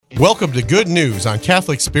Welcome to Good News on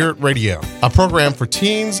Catholic Spirit Radio, a program for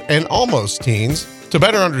teens and almost teens to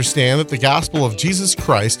better understand that the gospel of Jesus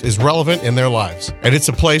Christ is relevant in their lives. And it's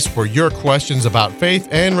a place where your questions about faith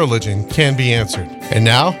and religion can be answered. And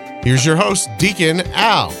now, here's your host, Deacon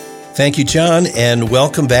Al. Thank you, John, and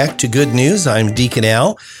welcome back to Good News. I'm Deacon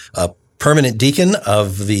Al, a permanent deacon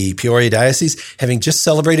of the Peoria Diocese, having just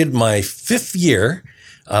celebrated my 5th year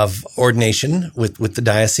of ordination with the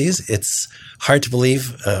diocese. It's hard to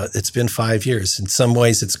believe it's been 5 years. In some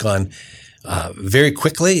ways, it's gone very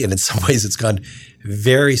quickly, and in some ways, it's gone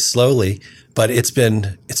very slowly. But it's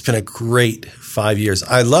been a great 5 years.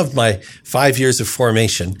 I loved my 5 years of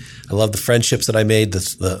formation. I love the friendships that I made,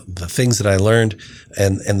 the things that I learned,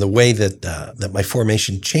 and the way that my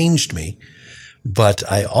formation changed me. But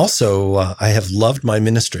I also I have loved my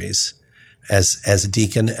ministries as a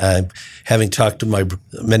deacon. Having talked to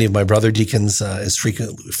many of my brother deacons as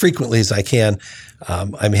frequently as I can,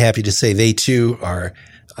 I'm happy to say they too are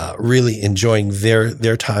really enjoying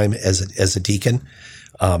their time as a deacon.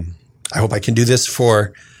 I hope I can do this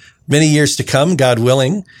for many years to come, God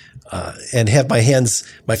willing, and have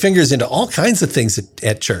my fingers into all kinds of things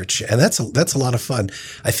at church, and that's a lot of fun.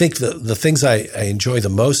 I think the things I enjoy the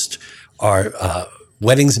most are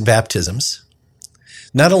weddings and baptisms.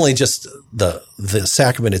 Not only just the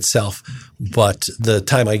sacrament itself, but the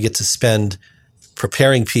time I get to spend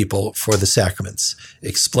preparing people for the sacraments,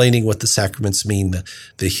 explaining what the sacraments mean,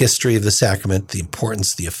 the history of the sacrament, the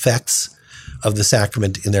importance, the effects of the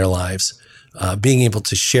sacrament in their lives. Being able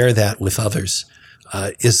to share that with others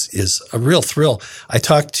is a real thrill. I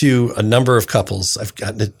talked to a number of couples I've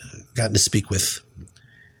gotten to speak with.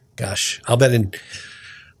 Gosh, I'll bet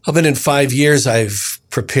in 5 years I've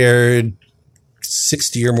prepared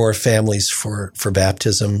 60 or more families for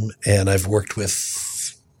baptism, and I've worked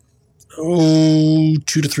with 2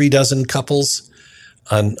 to 3 dozen couples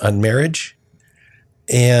on marriage.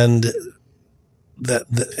 And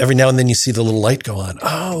that every now and then you see the little light go on.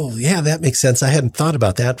 Oh, yeah, that makes sense. I hadn't thought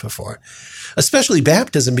about that before. Especially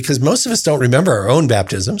baptism, because most of us don't remember our own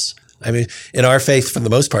baptisms. I mean, in our faith, for the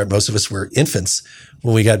most part, most of us were infants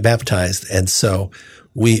when we got baptized. And so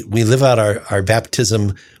we live out our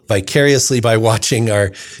baptism vicariously by watching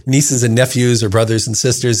our nieces and nephews or brothers and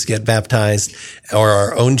sisters get baptized, or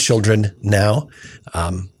our own children now.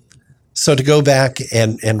 So to go back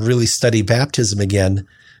and really study baptism again,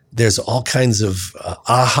 there's all kinds of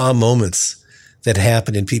aha moments that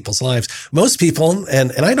happen in people's lives. Most people,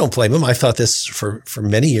 and I don't blame them, I thought this for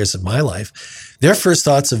many years of my life, their first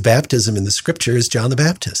thoughts of baptism in the scripture is John the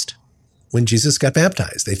Baptist. When Jesus got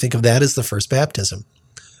baptized, they think of that as the first baptism.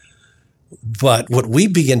 But what we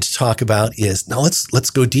begin to talk about is, now let's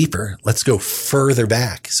go deeper. Let's go further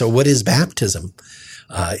back. So what is baptism?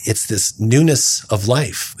 It's this newness of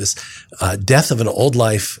life, this death of an old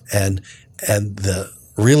life and the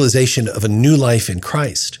realization of a new life in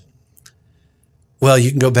Christ. Well, you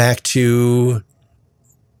can go back to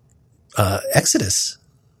Exodus,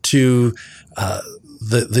 to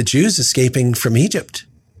the Jews escaping from Egypt.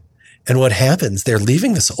 And what happens? They're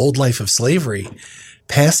leaving this old life of slavery,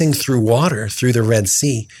 passing through water, through the Red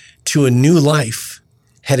Sea, to a new life,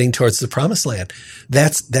 heading towards the Promised Land.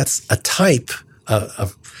 That's a type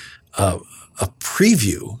of a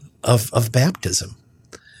preview of baptism.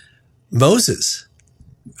 Moses,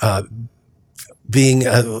 the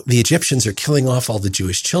Egyptians are killing off all the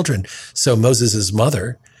Jewish children, so Moses'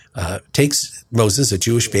 mother takes Moses, a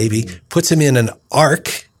Jewish baby, puts him in an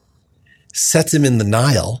ark, sets him in the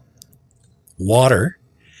Nile, water,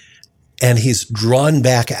 and he's drawn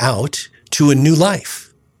back out to a new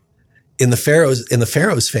life in the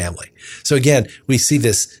Pharaoh's family. So again, we see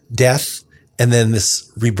this death and then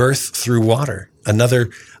this rebirth through water,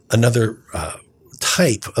 another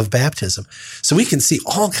type of baptism. So we can see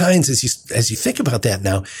all kinds as you think about that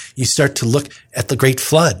now. You start to look at the great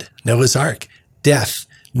flood, Noah's Ark, death,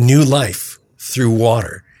 new life through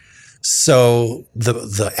water. So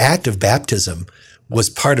the act of baptism was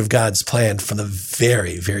part of God's plan from the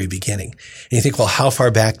very, very beginning. And you think, well, how far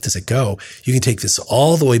back does it go? You can take this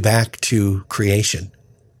all the way back to creation.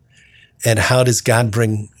 And how does God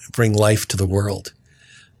bring life to the world?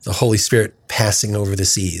 The Holy Spirit passing over the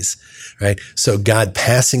seas, right? So God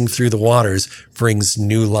passing through the waters brings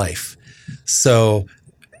new life. So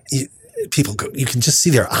people go, you can just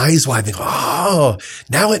see their eyes wide and go, oh,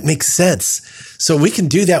 now it makes sense. So we can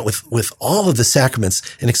do that with all of the sacraments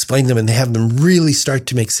and explain them and have them really start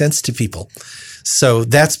to make sense to people. So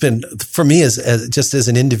that's been, for me, as just as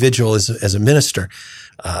an individual, as a minister,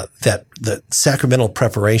 that the sacramental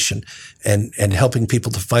preparation and helping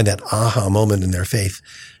people to find that aha moment in their faith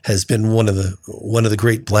has been one of the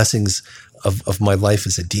great blessings of my life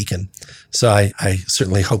as a deacon. So I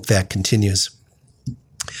certainly hope that continues.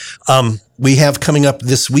 We have coming up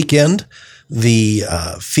this weekend the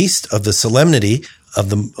feast of the Solemnity of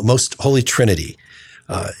the Most Holy Trinity,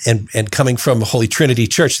 and coming from Holy Trinity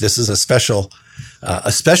Church, this is a special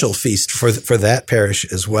feast for that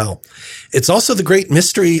parish as well. It's also the great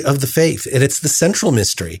mystery of the faith, and it's the central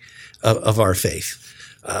mystery of our faith.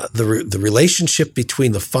 The relationship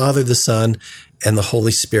between the Father, the Son, and the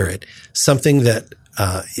Holy Spirit, something that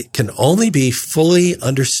it can only be fully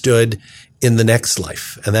understood in the next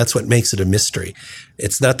life. And that's what makes it a mystery.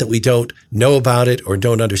 It's not that we don't know about it or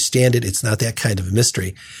don't understand it. It's not that kind of a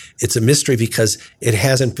mystery. It's a mystery because it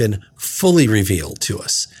hasn't been fully revealed to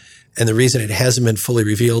us. And the reason it hasn't been fully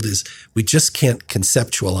revealed is we just can't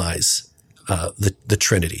conceptualize the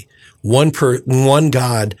Trinity. One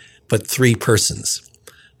God, but three persons.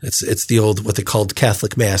 It's the old, what they called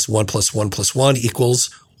Catholic Mass, 1 + 1 + 1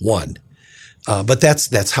 = 1. But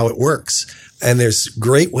that's how it works. And there's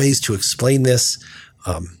great ways to explain this.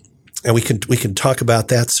 And we can talk about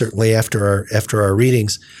that certainly after our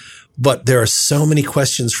readings. But there are so many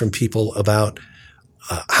questions from people about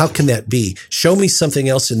how can that be? Show me something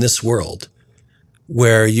else in this world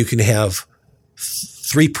where you can have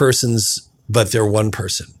three persons, but they're one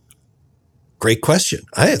person. Great question.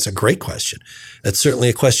 It's a great question. That's certainly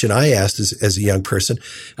a question I asked as a young person.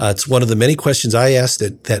 It's one of the many questions I asked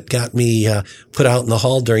that got me put out in the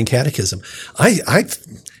hall during catechism.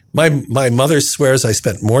 My mother swears I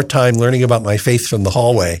spent more time learning about my faith from the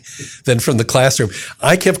hallway than from the classroom.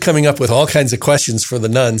 I kept coming up with all kinds of questions for the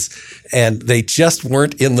nuns, and they just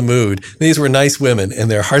weren't in the mood. These were nice women,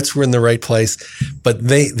 and their hearts were in the right place, but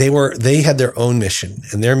they had their own mission,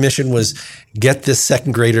 and their mission was get this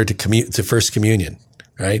second grader to First Communion,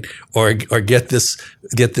 right? Or get this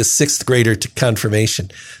sixth grader to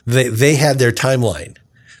confirmation. They had their timeline.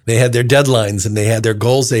 They had their deadlines and they had their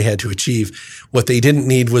goals they had to achieve. What they didn't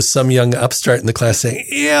need was some young upstart in the class saying,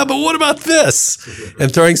 yeah, but what about this?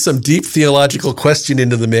 And throwing some deep theological question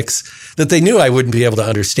into the mix that they knew I wouldn't be able to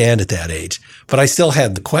understand at that age. But I still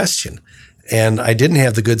had the question, and I didn't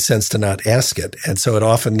have the good sense to not ask it. And so it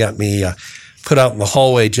often got me put out in the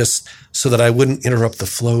hallway just so that I wouldn't interrupt the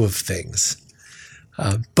flow of things.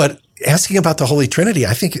 But asking about the Holy Trinity,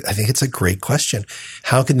 I think it's a great question.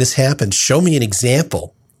 How can this happen? Show me an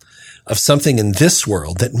example of something in this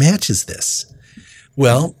world that matches this.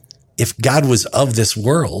 Well, if God was of this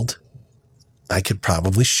world, I could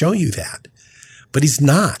probably show you that. But he's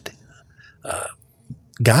not.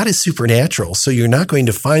 God is supernatural, so you're not going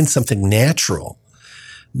to find something natural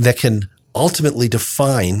that can ultimately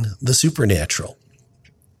define the supernatural.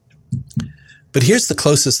 But here's the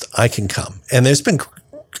closest I can come. And there's been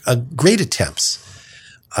great attempts.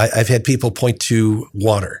 I've had people point to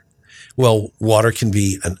water. Well, water can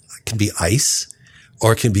be ice,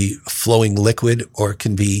 or it can be flowing liquid, or it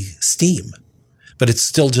can be steam. But it's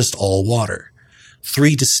still just all water.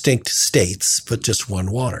 Three distinct states, but just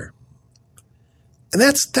one water. And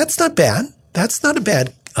that's not bad. That's not a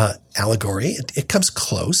bad allegory. It comes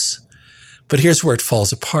close. But here's where it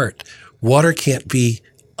falls apart. Water can't be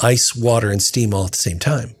ice, water, and steam all at the same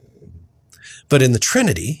time. But in the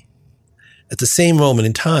Trinity, at the same moment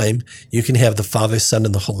in time, you can have the Father, Son,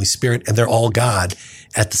 and the Holy Spirit, and they're all God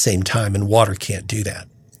at the same time, and water can't do that.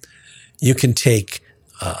 You can take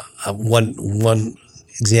one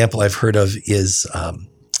example I've heard of is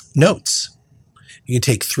notes. You can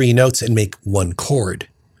take three notes and make one chord.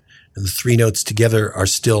 And the three notes together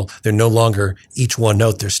they're no longer each one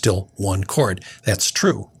note, they're still one chord. That's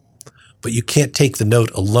true. But you can't take the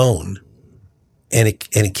note alone and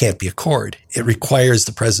it can't be a chord. It requires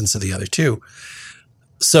the presence of the other two.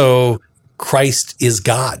 So Christ is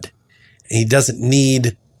God. And he doesn't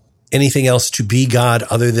need anything else to be God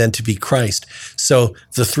other than to be Christ. So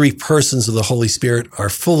the three persons of the Holy Spirit are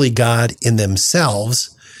fully God in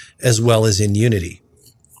themselves as well as in unity.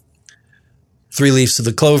 Three leaves of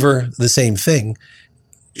the clover, the same thing.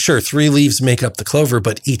 Sure, three leaves make up the clover,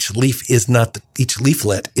 but each leaflet is not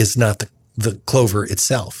the clover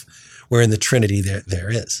itself, where in the Trinity there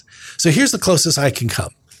is. So here's the closest I can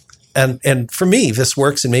come. And for me, this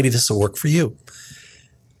works, and maybe this will work for you.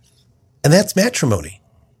 And that's matrimony.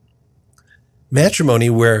 Matrimony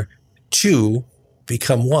where two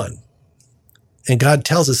become one. And God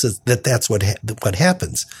tells us that that's what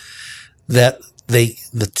happens. That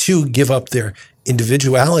the two give up their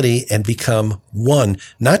individuality and become one,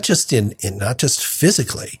 not just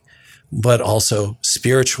physically, but also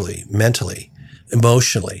spiritually, mentally,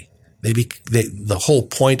 emotionally, The whole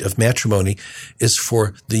point of matrimony is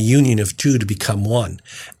for the union of two to become one.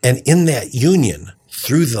 And in that union,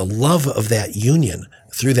 through the love of that union,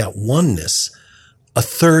 through that oneness, a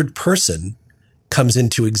third person comes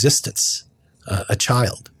into existence, a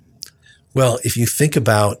child. Well, if you think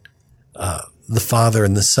about the Father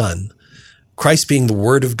and the Son, Christ being the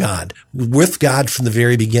Word of God, with God from the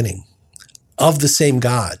very beginning, of the same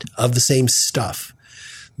God, of the same stuff,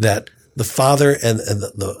 that the Father and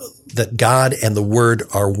that God and the Word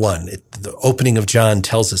are one. The opening of John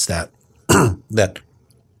tells us that, that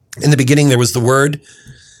in the beginning there was the Word,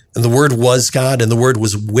 and the Word was God, and the Word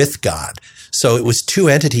was with God. So it was two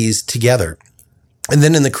entities together. And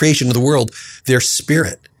then in the creation of the world, they're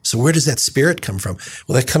spirit. So where does that spirit come from?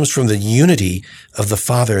 Well, that comes from the unity of the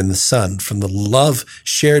Father and the Son, from the love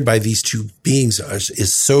shared by these two beings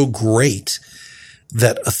is so great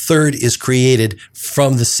that a third is created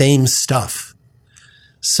from the same stuff.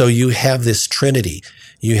 So you have this Trinity.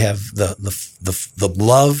 You have the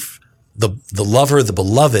love, the lover, the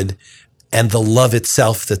beloved, and the love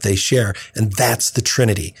itself that they share. And that's the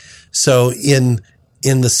Trinity. So in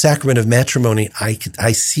the sacrament of matrimony, I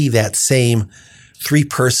see that same three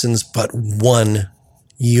persons, but one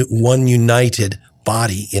united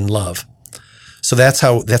body in love. So that's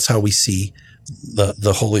how we see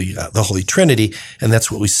the Holy Trinity, and that's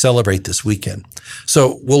what we celebrate this weekend.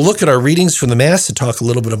 So we'll look at our readings from the Mass and talk a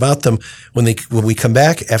little bit about them when we come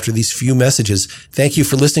back after these few messages. Thank you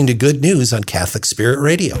for listening to Good News on Catholic Spirit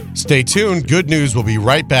Radio. Stay tuned. Good News will be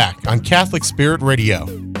right back on Catholic Spirit Radio.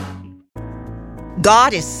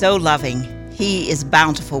 God is so loving. He is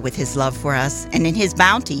bountiful with his love for us, and in his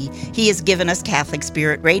bounty, he has given us Catholic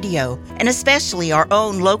Spirit Radio, and especially our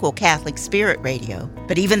own local Catholic Spirit Radio.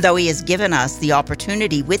 But even though he has given us the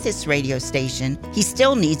opportunity with this radio station, he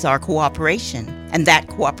still needs our cooperation. And that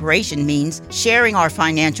cooperation means sharing our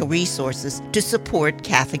financial resources to support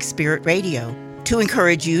Catholic Spirit Radio. To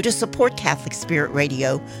encourage you to support Catholic Spirit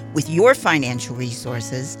Radio with your financial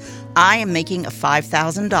resources, I am making a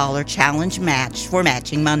 $5,000 challenge match for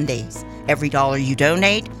Matching Mondays. Every dollar you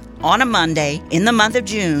donate on a Monday in the month of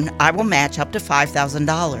June, I will match up to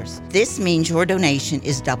 $5,000. This means your donation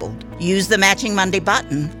is doubled. Use the Matching Monday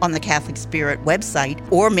button on the Catholic Spirit website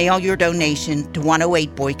or mail your donation to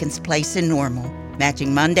 108 Boykins Place in Normal.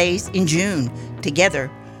 Matching Mondays in June.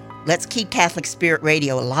 Together, let's keep Catholic Spirit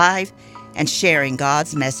Radio alive and sharing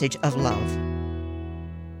God's message of love.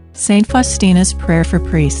 Saint Faustina's Prayer for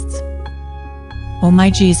Priests. O my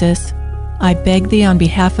Jesus, I beg thee on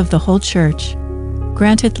behalf of the whole Church,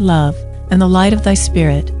 grant it love and the light of thy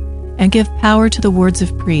Spirit, and give power to the words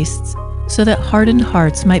of priests, so that hardened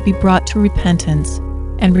hearts might be brought to repentance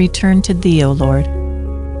and return to thee, O Lord.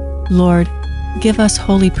 Lord, give us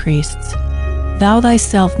holy priests. Thou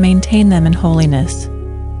thyself maintain them in holiness.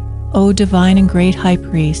 O divine and great High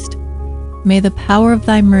Priest, may the power of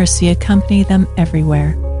thy mercy accompany them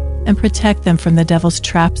everywhere, and protect them from the devil's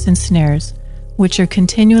traps and snares, which are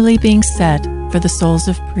continually being set for the souls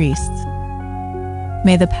of priests.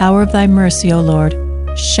 May the power of thy mercy, O Lord,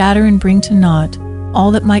 shatter and bring to naught all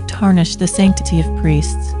that might tarnish the sanctity of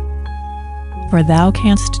priests. For thou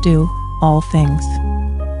canst do all things.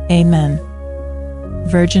 Amen.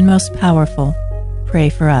 Virgin most powerful, pray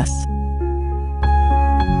for us.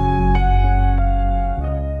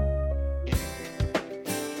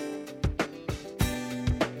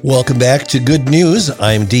 Welcome back to Good News.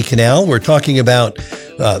 I'm Deacon Al. We're talking about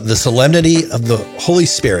the solemnity of the Holy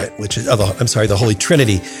Spirit, the Holy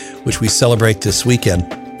Trinity, which we celebrate this weekend.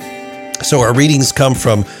 So our readings come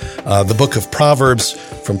from the book of Proverbs,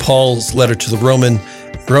 from Paul's letter to the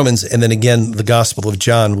Romans, and then again the Gospel of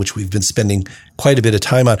John, which we've been spending quite a bit of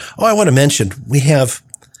time on. Oh, I want to mention we have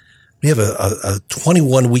a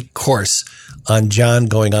 21-week course on John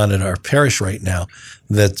going on in our parish right now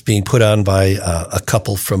that's being put on by a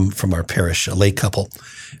couple from our parish, a lay couple.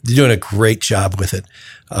 They're doing a great job with it.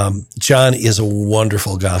 John is a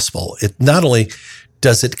wonderful gospel. It not only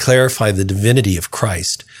does it clarify the divinity of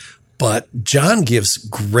Christ, but John gives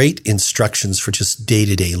great instructions for just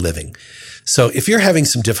day-to-day living. So if you're having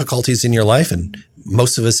some difficulties in your life, and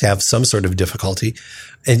most of us have some sort of difficulty,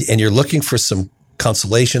 and you're looking for some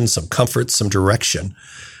consolation, some comfort, some direction,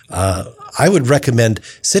 I would recommend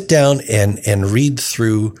sit down and read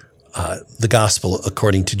through the gospel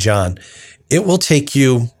according to John. It will take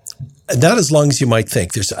you not as long as you might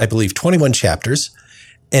think. There's, I believe, 21 chapters,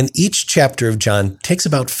 and each chapter of John takes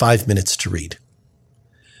about 5 minutes to read.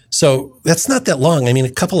 So that's not that long. I mean,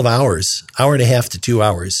 a couple of hours, hour and a half to 2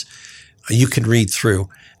 hours, you can read through.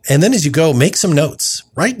 And then as you go, make some notes.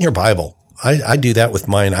 Write in your Bible. I do that with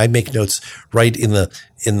mine. I make notes right in the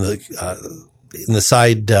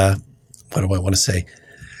side what do I want to say?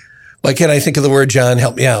 Why can't I think of the word, John?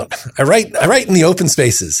 Help me out. I write in the open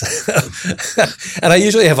spaces. And I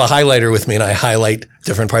usually have a highlighter with me, and I highlight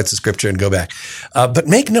different parts of scripture and go back. But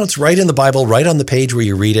make notes right in the Bible, right on the page where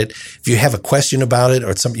you read it. If you have a question about it or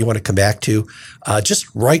it's something you want to come back to, just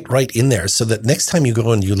write right in there so that next time you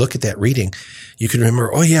go and you look at that reading, you can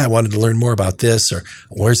remember, oh yeah, I wanted to learn more about this, or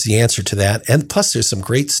where's the answer to that? And plus there's some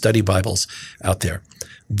great study Bibles out there.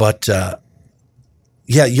 But,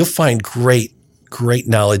 yeah, you'll find great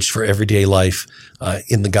knowledge for everyday life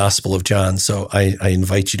in the Gospel of John. So I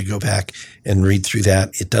invite you to go back and read through that.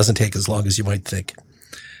 It doesn't take as long as you might think.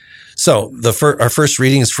 So our first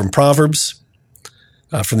reading is from Proverbs,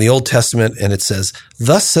 from the Old Testament, and it says,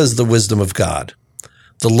 "Thus says the wisdom of God,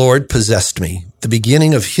 the Lord possessed me, the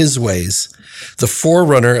beginning of his ways, the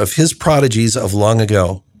forerunner of his prodigies of long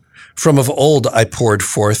ago. From of old I poured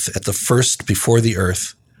forth at the first before the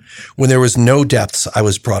earth. When there was no depths, I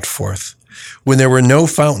was brought forth. When there were no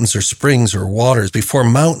fountains or springs or waters, before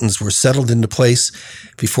mountains were settled into place,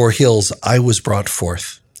 before hills, I was brought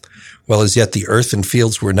forth. While as yet the earth and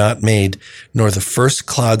fields were not made, nor the first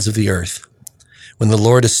clods of the earth. When the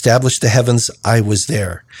Lord established the heavens, I was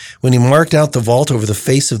there. When he marked out the vault over the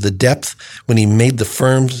face of the depth, when he made the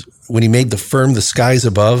firm the skies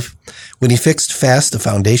above, when he fixed fast the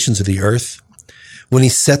foundations of the earth, when he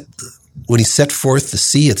set forth the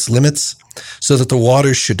sea its limits, so that the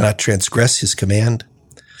waters should not transgress his command.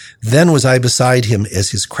 Then was I beside him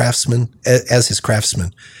as his craftsman,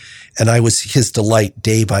 and I was his delight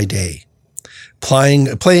day by day,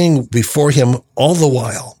 playing before him all the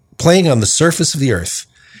while, playing on the surface of the earth,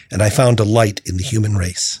 and I found delight in the human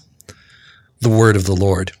race." The word of the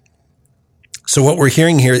Lord. So what we're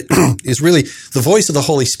hearing here is really the voice of the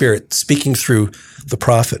Holy Spirit speaking through the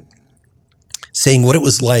prophet, saying what it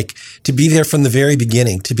was like to be there from the very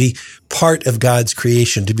beginning, to be part of God's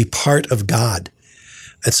creation, to be part of God.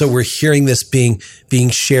 And so we're hearing this being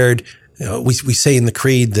shared. You know, we say in the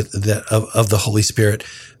creed that of the Holy Spirit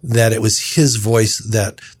that it was his voice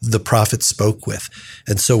that the prophet spoke with.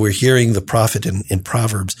 And so we're hearing the prophet in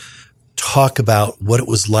Proverbs talk about what it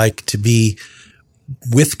was like to be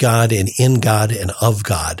with God and in God and of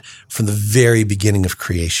God from the very beginning of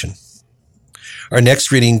creation. Our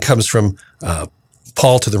next reading comes from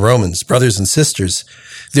Paul to the Romans. "Brothers and sisters,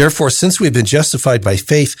 therefore, since we have been justified by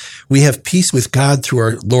faith, we have peace with God through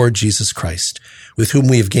our Lord Jesus Christ, with whom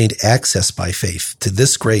we have gained access by faith to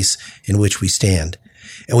this grace in which we stand.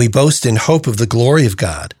 And we boast in hope of the glory of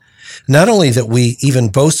God. Not only that we even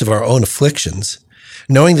boast of our own afflictions,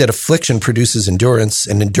 knowing that affliction produces endurance,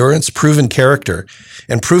 and endurance proven character,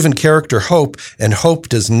 and proven character hope, and hope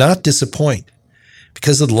does not disappoint,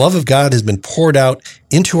 because the love of God has been poured out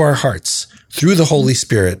into our hearts through the Holy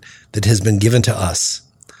Spirit that has been given to us."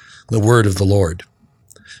 The word of the Lord.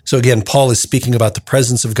 So again, Paul is speaking about the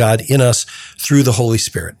presence of God in us through the Holy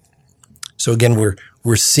Spirit. So again,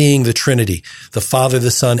 we're seeing the Trinity, the Father,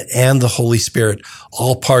 the Son, and the Holy Spirit,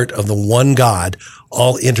 all part of the one God,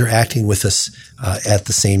 all interacting with us at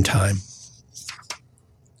the same time.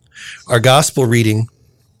 Our gospel reading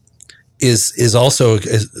is also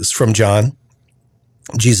from John.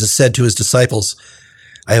 Jesus said to his disciples,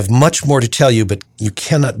 "I have much more to tell you, but you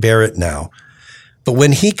cannot bear it now. But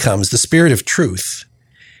when he comes, the Spirit of truth,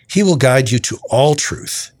 he will guide you to all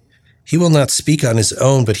truth. He will not speak on his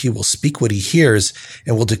own, but he will speak what he hears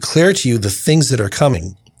and will declare to you the things that are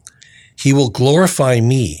coming. He will glorify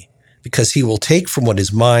me, because he will take from what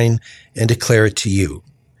is mine and declare it to you.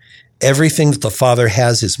 Everything that the Father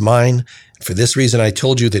has is mine. For this reason, I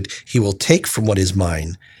told you that he will take from what is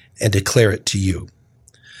mine and declare it to you."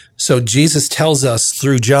 So Jesus tells us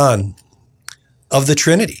through John of the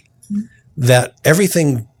Trinity that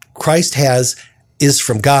everything Christ has is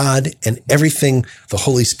from God, and everything the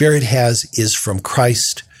Holy Spirit has is from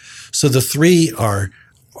Christ. So the three are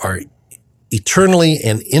eternally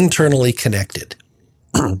and internally connected.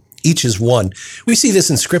 Each is one. We see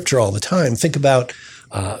this in Scripture all the time. Think about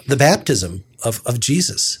the baptism of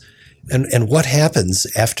Jesus and what happens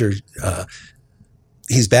after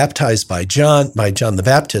he's baptized by John the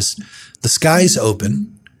Baptist. The skies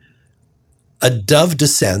open. A dove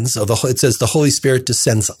descends. It says the Holy Spirit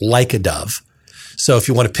descends like a dove. So if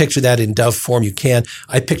you want to picture that in dove form, you can.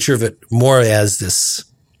 I picture of it more as this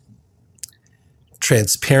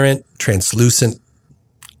transparent, translucent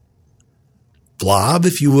blob,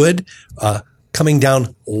 if you would, coming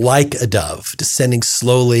down like a dove, descending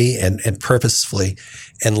slowly and purposefully,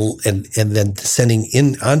 and then descending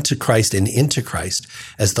in onto Christ and into Christ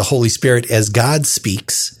as the Holy Spirit, as God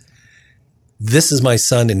speaks. "This is my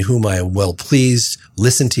Son in whom I am well pleased.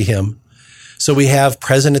 Listen to him." So we have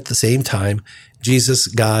present at the same time Jesus,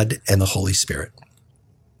 God, and the Holy Spirit.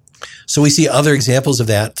 So we see other examples of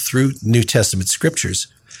that through New Testament scriptures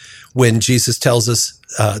when Jesus tells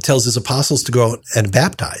his apostles to go out and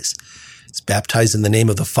baptize. It's baptized in the name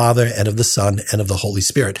of the Father and of the Son and of the Holy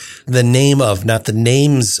Spirit. The name of, not the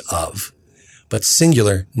names of, but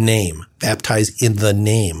singular name. Baptize in the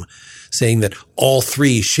name, saying that all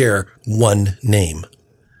three share one name.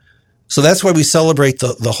 So that's why we celebrate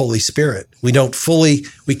the Holy Spirit. We can't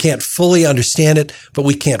fully understand it, but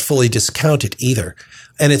we can't fully discount it either.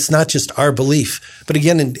 And it's not just our belief. But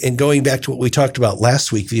again, in going back to what we talked about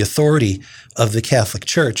last week, the authority of the Catholic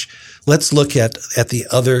Church, let's look at the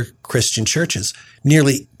other Christian churches.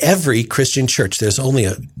 Nearly every Christian church, there's only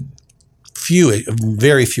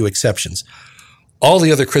very few exceptions. All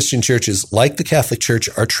the other Christian churches, like the Catholic Church,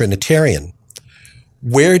 are Trinitarian.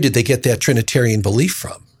 Where did they get that Trinitarian belief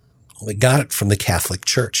from? Well, they got it from the Catholic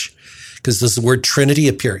Church. Because does the word Trinity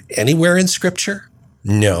appear anywhere in Scripture?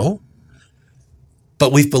 No.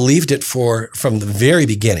 But we've believed it from the very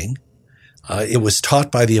beginning. It was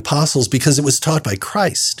taught by the apostles because it was taught by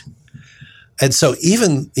Christ. And so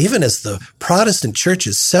even as the Protestant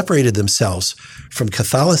churches separated themselves from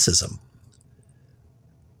Catholicism,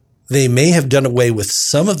 they may have done away with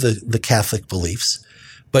some of the Catholic beliefs,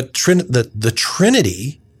 but the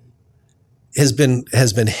Trinity has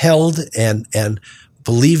been held and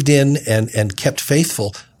believed in and kept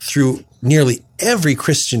faithful through nearly every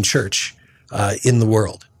Christian church in the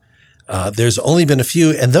world. There's only been a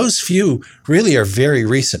few, and those few really are very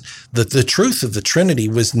recent. The truth of the Trinity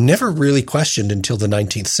was never really questioned until the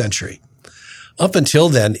 19th century. Up until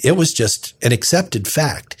then, it was just an accepted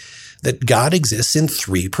fact that God exists in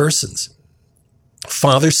three persons: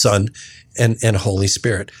 Father, Son, and Holy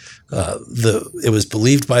Spirit. It was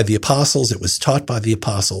believed by the apostles. It was taught by the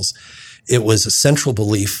apostles. It was a central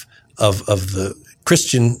belief of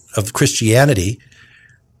Christianity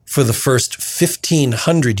for the first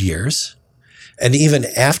 1,500 years. And even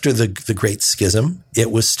after the Great Schism,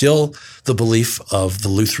 it was still the belief of the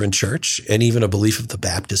Lutheran Church and even a belief of the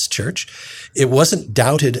Baptist Church. It wasn't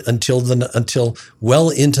doubted until well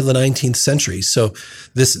into the 19th century. So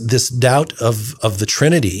this doubt of the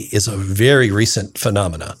Trinity is a very recent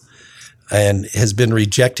phenomena and has been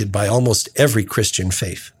rejected by almost every Christian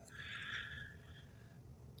faith.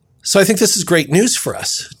 So I think this is great news for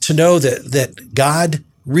us to know that God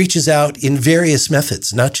reaches out in various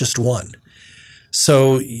methods, not just one.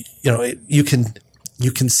 So, you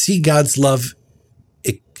can see God's love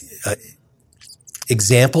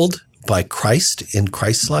exampled by Christ in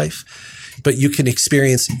Christ's life, but you can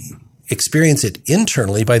experience it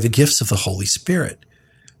internally by the gifts of the Holy Spirit.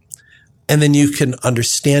 And then you can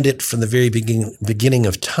understand it from the very beginning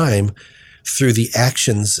of time through the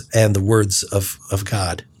actions and the words of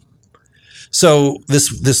God. So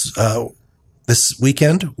this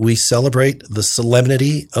weekend, we celebrate the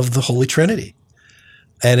solemnity of the Holy Trinity.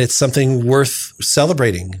 And it's something worth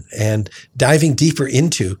celebrating and diving deeper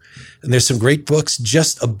into. And there's some great books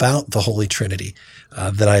just about the Holy Trinity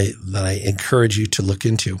that I encourage you to look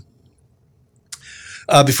into.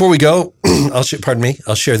 Before we go, I'll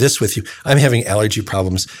share this with you. I'm having allergy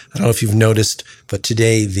problems. I don't know if you've noticed, but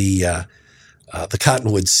today the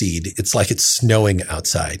cottonwood seed, it's like it's snowing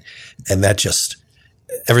outside. And that just,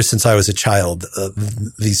 ever since I was a child,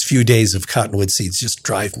 these few days of cottonwood seeds just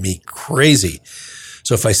drive me crazy.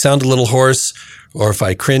 So if I sound a little hoarse, or if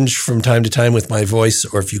I cringe from time to time with my voice,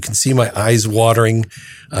 or if you can see my eyes watering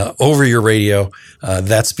over your radio,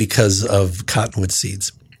 that's because of cottonwood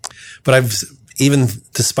seeds. But even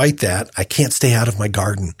despite that, I can't stay out of my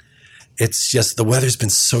garden. It's just the weather's been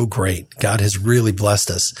so great. God has really blessed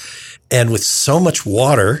us. And with so much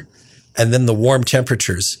water and then the warm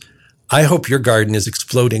temperatures, I hope your garden is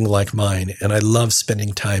exploding like mine. And I love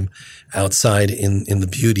spending time outside in the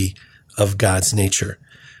beauty of God's nature.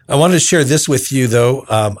 I wanted to share this with you, though.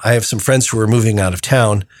 I have some friends who are moving out of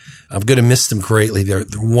town. I'm going to miss them greatly. They're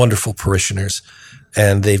wonderful parishioners,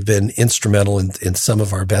 and they've been instrumental in some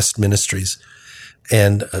of our best ministries.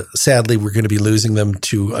 And sadly, we're going to be losing them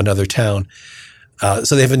to another town.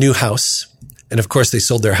 So they have a new house. And of course, they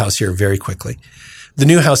sold their house here very quickly. The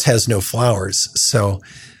new house has no flowers. So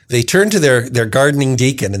they turned to their gardening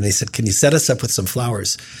deacon and they said, "Can you set us up with some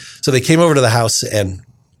flowers?" So they came over to the house and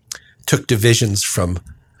took divisions from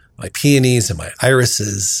my peonies and my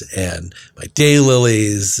irises and my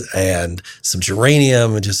daylilies and some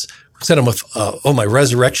geranium, and just set them with my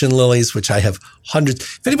resurrection lilies, which I have hundreds.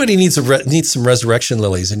 If anybody needs some resurrection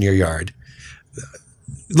lilies in your yard,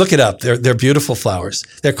 look it up. They're beautiful flowers.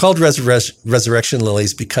 They're called resurrection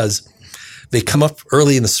lilies because they come up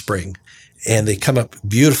early in the spring, and they come up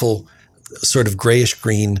beautiful, sort of grayish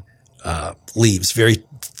green leaves, very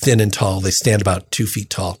thin and tall. They stand about 2 feet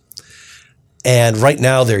tall. And right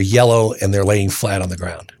now they're yellow and they're laying flat on the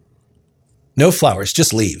ground. No flowers,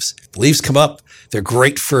 just leaves. The leaves come up. They're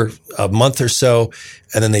great for a month or so,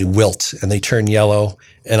 and then they wilt and they turn yellow,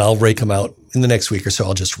 and I'll rake them out in the next week or so.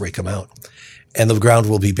 I'll just rake them out, and the ground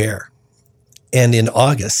will be bare. And in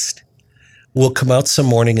August, we'll come out some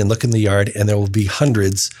morning and look in the yard, and there will be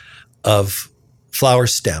hundreds of flower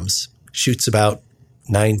stems, shoots about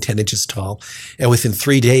 9-10 inches tall. And within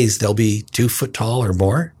 3 days, they'll be 2 foot tall or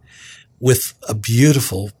more with a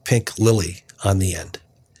beautiful pink lily on the end.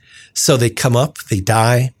 So they come up, they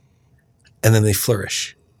die, and then they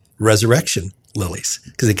flourish. Resurrection lilies,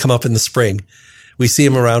 because they come up in the spring. We see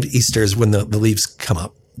them around Easter's when the leaves come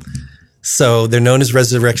up. So they're known as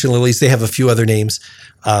resurrection lilies. They have a few other names,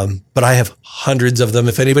 but I have hundreds of them.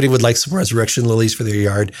 If anybody would like some resurrection lilies for their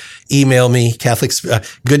yard, email me,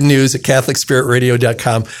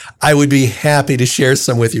 goodnews@catholicspiritradio.com. I would be happy to share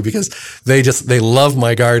some with you because they love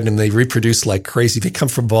my garden and they reproduce like crazy. They come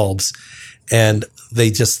from bulbs, and they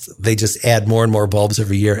just add more and more bulbs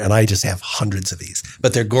every year. And I just have hundreds of these,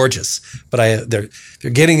 but they're gorgeous. But they're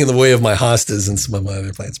getting in the way of my hostas and some of my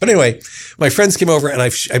other plants. But anyway, my friends came over and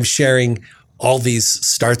I'm sharing all these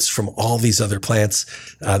starts from all these other plants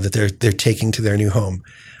that they're taking to their new home.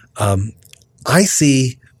 I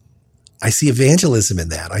see evangelism in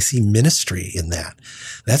that. I see ministry in that.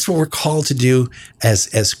 That's what we're called to do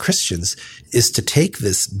as Christians, is to take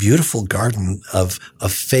this beautiful garden of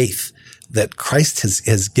faith that Christ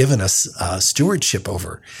has given us stewardship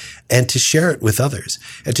over, and to share it with others,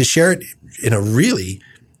 and to share it in a really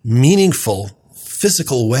meaningful,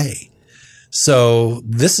 physical way. So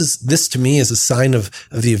this to me is a sign of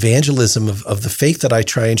the evangelism of the faith that I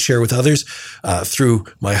try and share with others through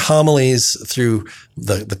my homilies, through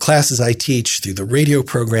the classes I teach, through the radio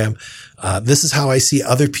program. This is how I see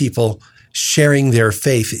other people sharing their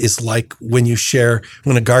faith, is like when a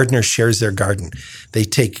gardener shares their garden. They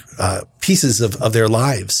take pieces of their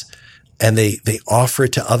lives and they offer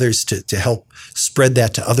it to others to help spread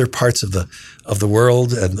that to other parts of the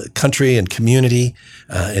world and the country and community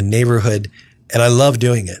and neighborhood. And I love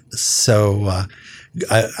doing it. So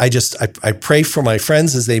I pray for my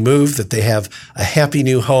friends as they move, that they have a happy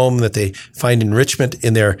new home, that they find enrichment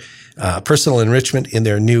in their personal enrichment in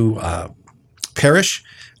their new parish.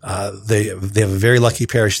 They have a very lucky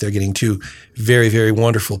parish. They're getting 2 very, very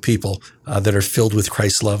wonderful people that are filled with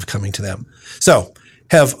Christ's love coming to them. So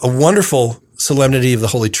have a wonderful Solemnity of the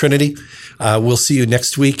Holy Trinity. We'll see you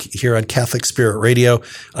next week here on Catholic Spirit Radio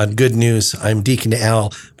on Good News. I'm Deacon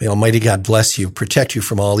Al. May Almighty God bless you, protect you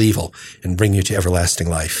from all evil, and bring you to everlasting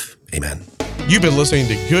life. Amen. You've been listening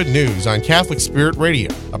to Good News on Catholic Spirit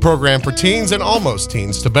Radio, a program for teens and almost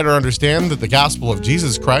teens to better understand that the gospel of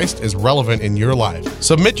Jesus Christ is relevant in your life.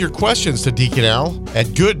 Submit your questions to Deacon Al at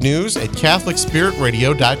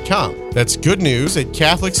goodnews@catholicspiritradio.com. That's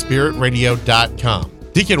goodnews@catholicspiritradio.com.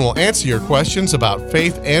 Deacon will answer your questions about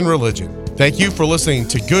faith and religion. Thank you for listening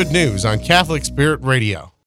to Good News on Catholic Spirit Radio.